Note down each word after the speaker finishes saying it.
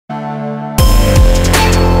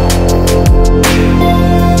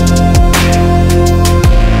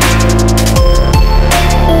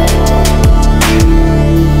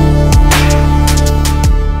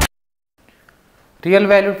Real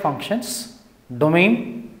valued functions,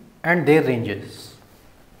 domain and their ranges.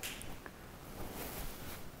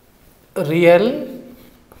 Real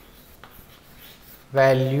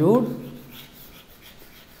valued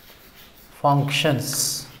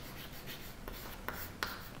functions,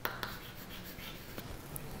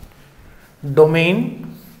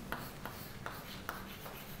 domain,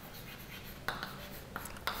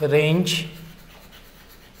 range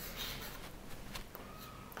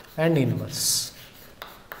and inverse.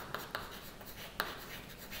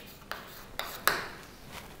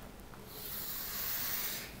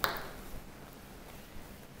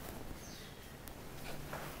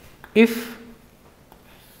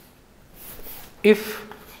 If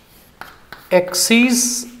X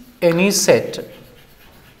is any set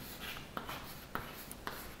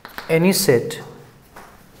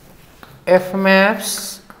F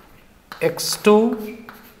maps X to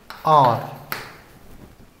R,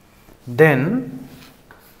 then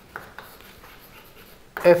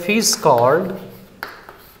F is called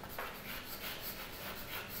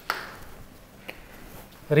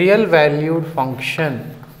real valued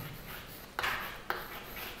function.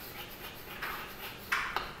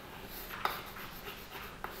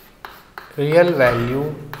 Real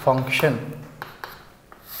valued function.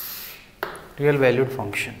 Real valued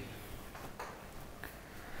function.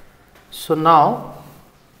 So now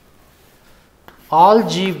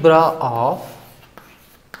algebra of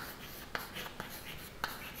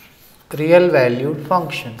real valued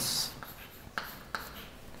functions.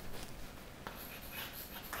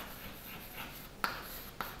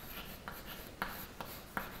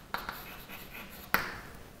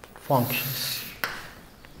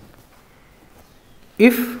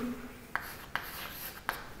 If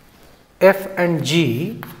F and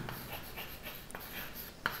G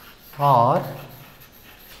are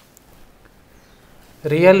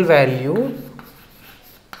real valued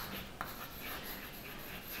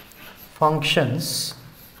functions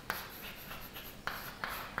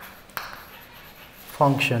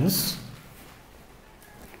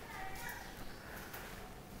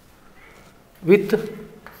with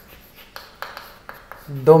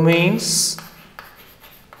domains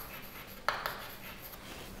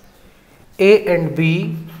A and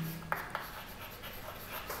B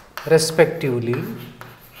respectively,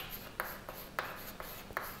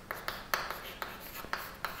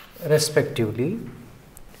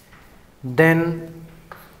 then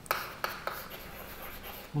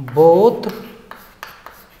both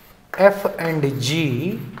F and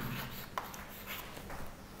G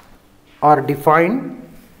are defined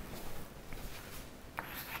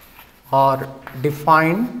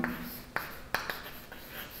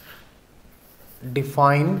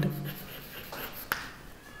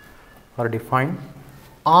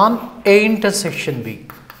on A intersection B.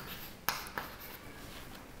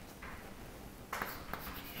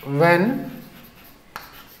 When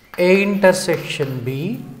A intersection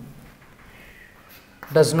B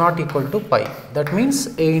does not equal to pi, that means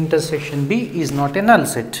A intersection B is not a null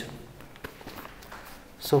set.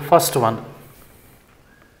 So first one,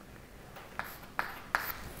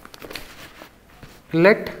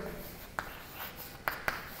 let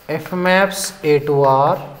F maps A to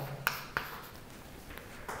R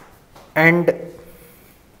and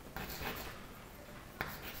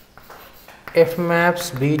F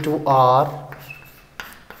maps B to R.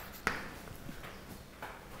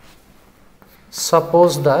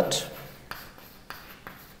 Suppose that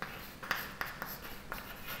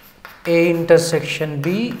A intersection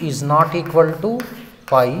B is not equal to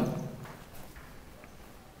pi.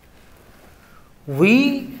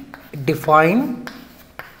 We define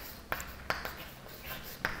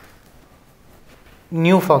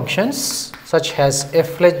new functions such as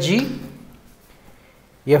F plus G,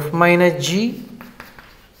 F minus G,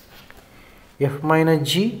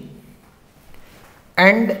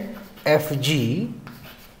 and Fg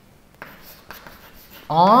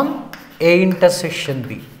on A intersection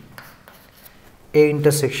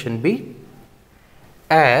B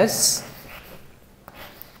as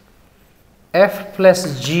F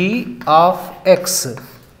plus G of X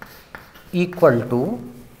equal to,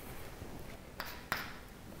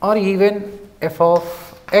 or even F of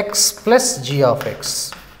X plus G of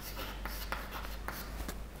X,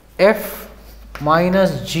 F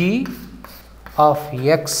minus G of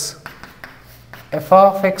X, F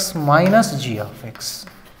of X minus G of X,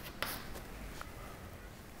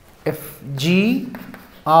 F G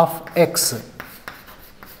of X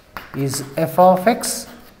is F of X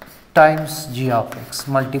times G of X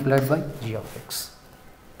multiplied by G of X.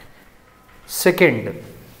 Second,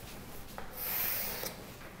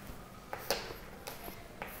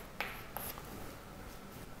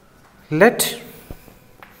 Let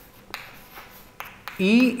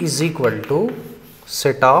E is equal to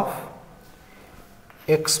set of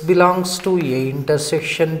x belongs to A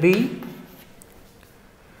intersection B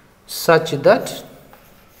such that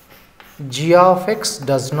g of x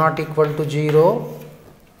does not equal to 0,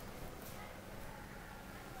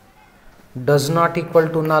 does not equal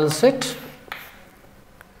to null set.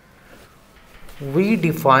 We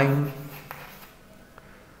define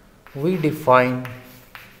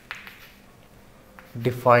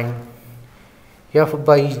f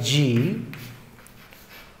by g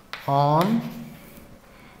on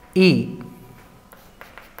E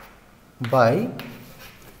by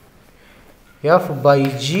f by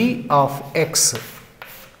g of x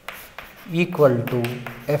equal to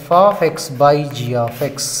f of x by g of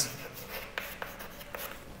x.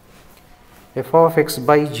 F of x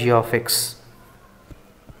by g of x.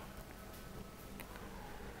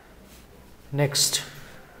 Next,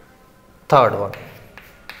 third one.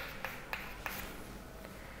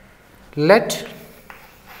 Let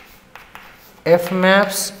f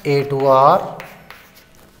maps A to R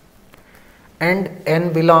and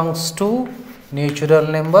n belongs to natural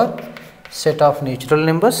number, set of natural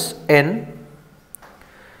numbers n.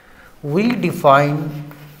 We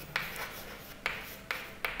define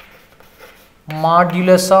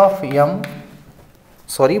modulus of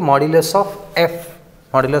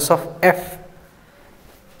f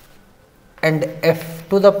and f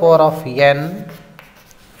to the power of n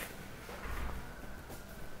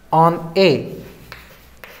on A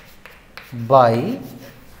by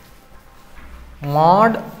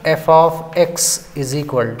mod f of x is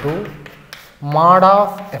equal to mod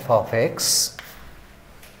of f of x,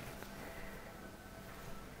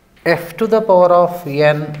 f to the power of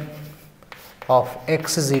n of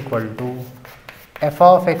x is equal to f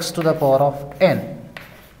of x to the power of n.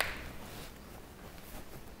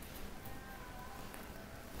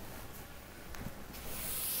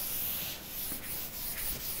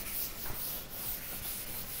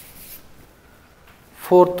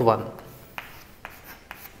 Fourth one.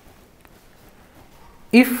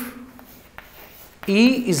 If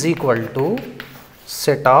E is equal to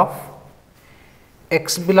set of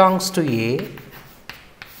x belongs to A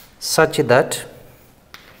such that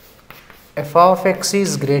f of x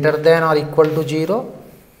is greater than or equal to 0,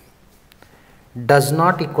 does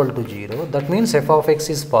not equal to 0, that means f of x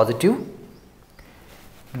is positive,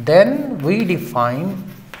 then we define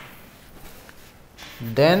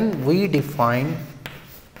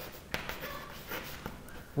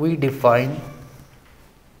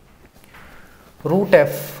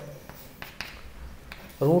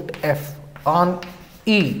root f on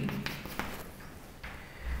E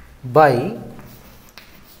by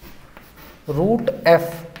root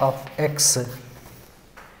f of x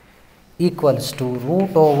equals to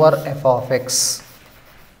root over f of x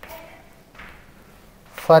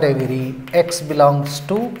for every x belongs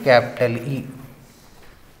to capital E.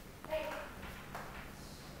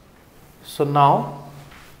 So now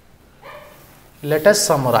let us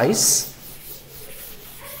summarize.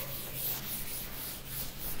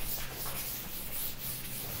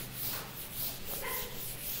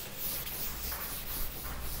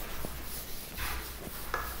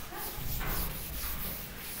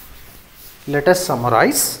 Let us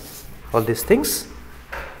summarize all these things.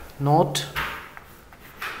 Note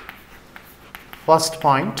first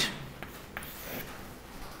point,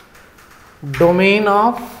 domain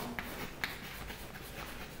of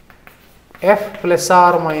f plus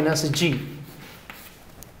r minus g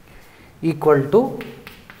equal to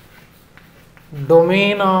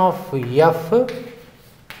domain of f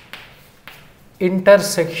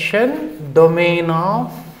intersection domain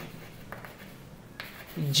of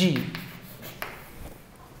g.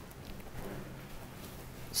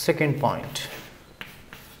 Second point,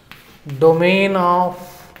 domain of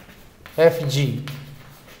fg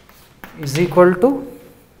is equal to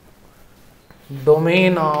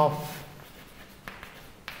domain of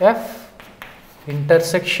f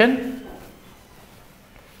intersection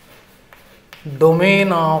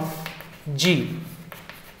domain of g.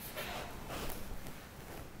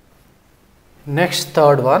 Next,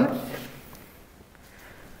 third one,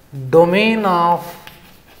 domain of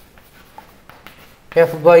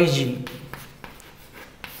f by g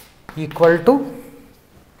equal to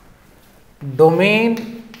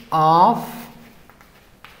domain of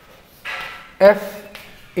f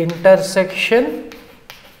intersection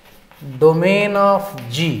domain of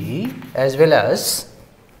g as well as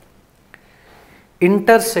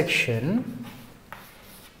intersection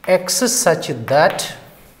x such that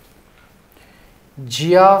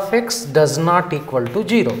g of x does not equal to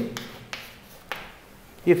 0.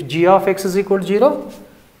 If g of x is equal to 0,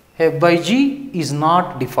 f by g is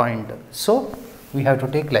not defined. So, we have to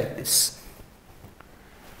take like this.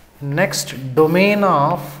 Next, domain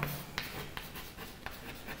of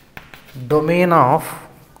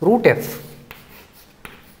root f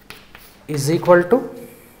is equal to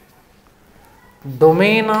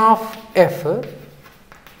domain of f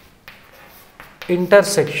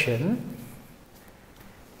intersection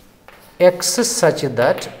x such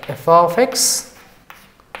that f of x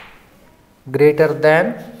greater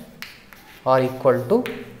than or equal to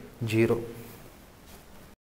 0.